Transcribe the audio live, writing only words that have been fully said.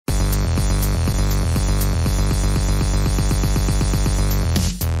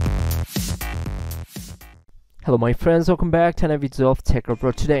Hello my friends, welcome back to another video of Tech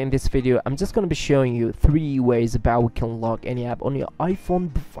Pro. Today in this video I'm just going to be showing you 3 ways about we can lock any app on your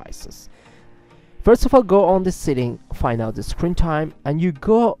iPhone devices. First of all, go on the setting, find out the screen time, and you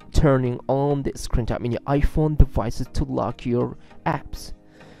go turning on the screen time in your iPhone devices to lock your apps.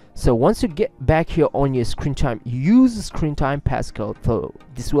 So once you get back here on your screen time, use the screen time passcode. So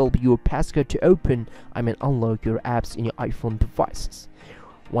this will be your passcode to unlock your apps in your iPhone devices.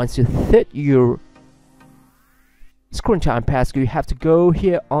 Once you set your screen time passcode, you have to go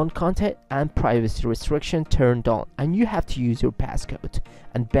here on content and privacy restriction turned on, and you have to use your passcode.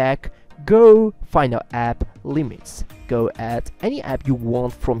 And back, go find out app limits. Go add any app you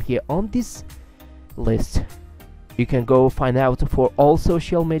want from here on this list. You can go find out for all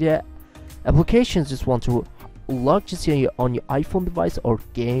social media applications just want to lock just here on your iPhone device, or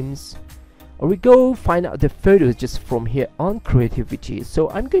games, or we go find out the photos just from here on creativity. So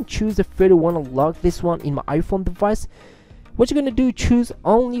I'm going to choose the photo, want to lock this one in my iPhone device. What you're going to do, choose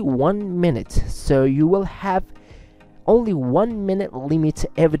only 1 minute, so you will have only 1 minute limit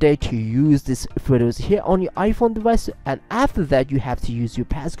every day to use these photos here on your iPhone device, and after that you have to use your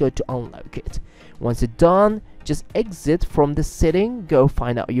passcode to unlock it. Once you're done, just exit from the setting, go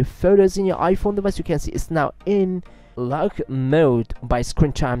find out your photos in your iPhone device. You can see it's now in lock mode by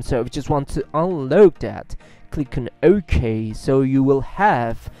screen time, so if you just want to unlock that, click on OK. So you will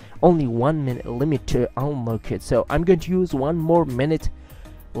have only 1 minute limit to unlock it. So I'm going to use 1 more minute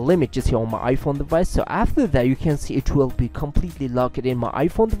limit just here on my iPhone device. So after that you can see it will be completely locked in my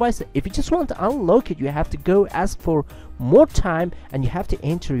iPhone device. If you just want to unlock it, you have to go ask for more time, and you have to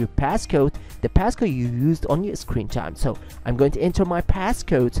enter your passcode, the passcode you used on your screen time. So I'm going to enter my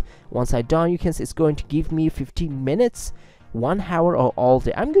passcode. Once I done, you can see it's going to give me 15 minutes, 1 hour, or all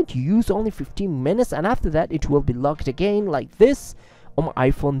day. I'm going to use only 15 minutes, and after that it will be locked again like this on my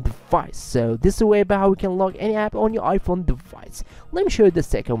iPhone device. So this is a way about how we can lock any app on your iPhone device. Let me show you the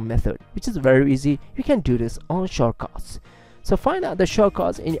second method, which is very easy. You can do this on shortcuts. So find out the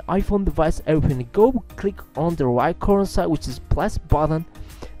shortcuts in your iPhone device, open it, go click on the right corner side, which is plus button,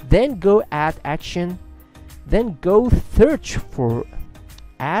 then go add action, then go search for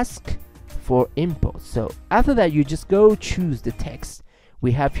ask for input. So after that you just go choose the text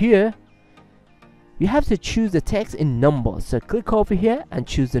we have here. You have to choose the text in number, so click over here and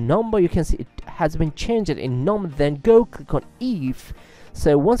choose the number. You can see it has been changed in number. Then go click on if.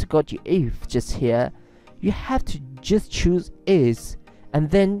 So once you got your if just here, you have to just choose is,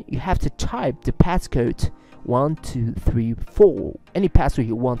 and then you have to type the passcode 1234, any password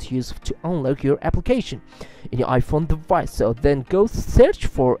you want to use to unlock your application in your iPhone device. So then go search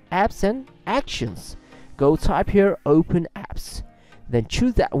for apps and actions, go type here open apps, then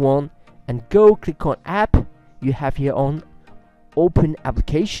choose that one and go click on app you have here on open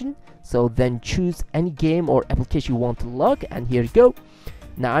application. So then choose any game or application you want to log, and here you go.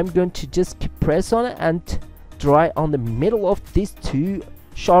 Now I'm going to just press on it and try on the middle of these 2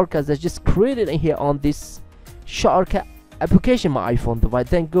 shortcuts I just created in here on this shortcut application my iPhone device.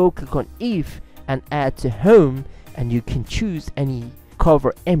 Then go click on if and add to home, and you can choose any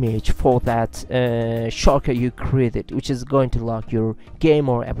cover image for that shortcut you created, which is going to lock your game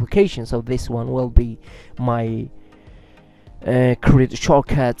or application. So this one will be my create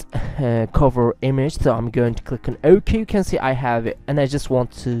shortcut cover image. So I'm going to click on OK. You can see I have it, and I just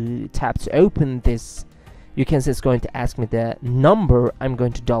want to tap to open this. You can see it's going to ask me the number. I'm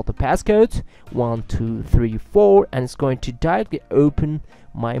going to dial the passcode 1234, and it's going to directly open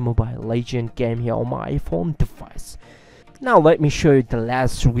my Mobile Legend game here on my iPhone device. Now let me show you the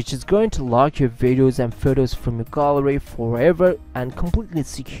last, which is going to lock your videos and photos from your gallery forever and completely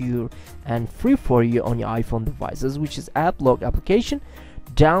secure and free for you on your iPhone devices, which is App Lock application.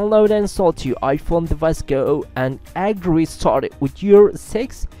 Download and install to your iPhone device. Go and agree start it with your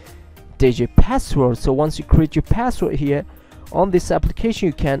 6-digit password. So once you create your password here on this application,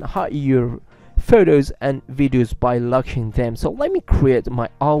 you can hide your photos and videos by locking them. So let me create my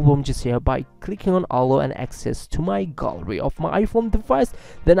album just here by clicking on allow and access to my gallery of my iPhone device.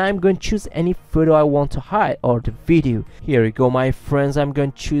 Then I'm going to choose any photo I want to hide, or the video. Here you go my friends, I'm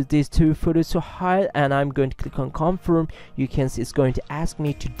going to choose these 2 photos to hide, and I'm going to click on confirm. You can see it's going to ask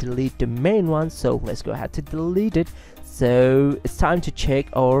me to delete the main one, so let's go ahead to delete it. So it's time to check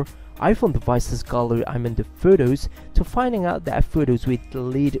our iPhone devices gallery. I'm in the photos to finding out that photos we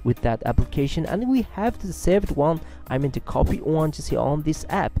delete with that application, and we have the saved one. I'm in the copy one just here on this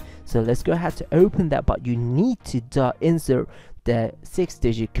app. So let's go ahead to open that, but you need to insert the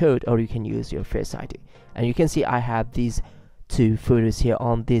 6-digit code, or you can use your Face ID. And you can see I have these 2 photos here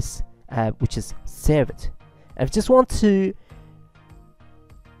on this app, which is saved. I just want to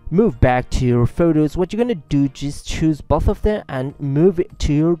move back to your photos, what you're gonna do, just choose both of them and move it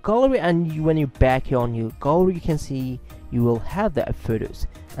to your gallery, and when you're back here on your gallery, you can see you will have that photos.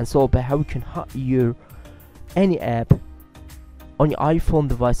 And so about how you can hide your any app on your iPhone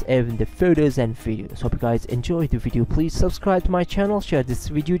device, even the photos and videos. Hope you guys enjoyed the video. Please subscribe to my channel, share this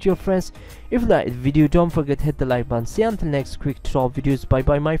video with your friends. If you like the video, don't forget to hit the like button. See you until next quick tutorial videos. Bye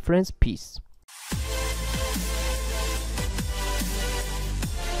bye my friends, peace.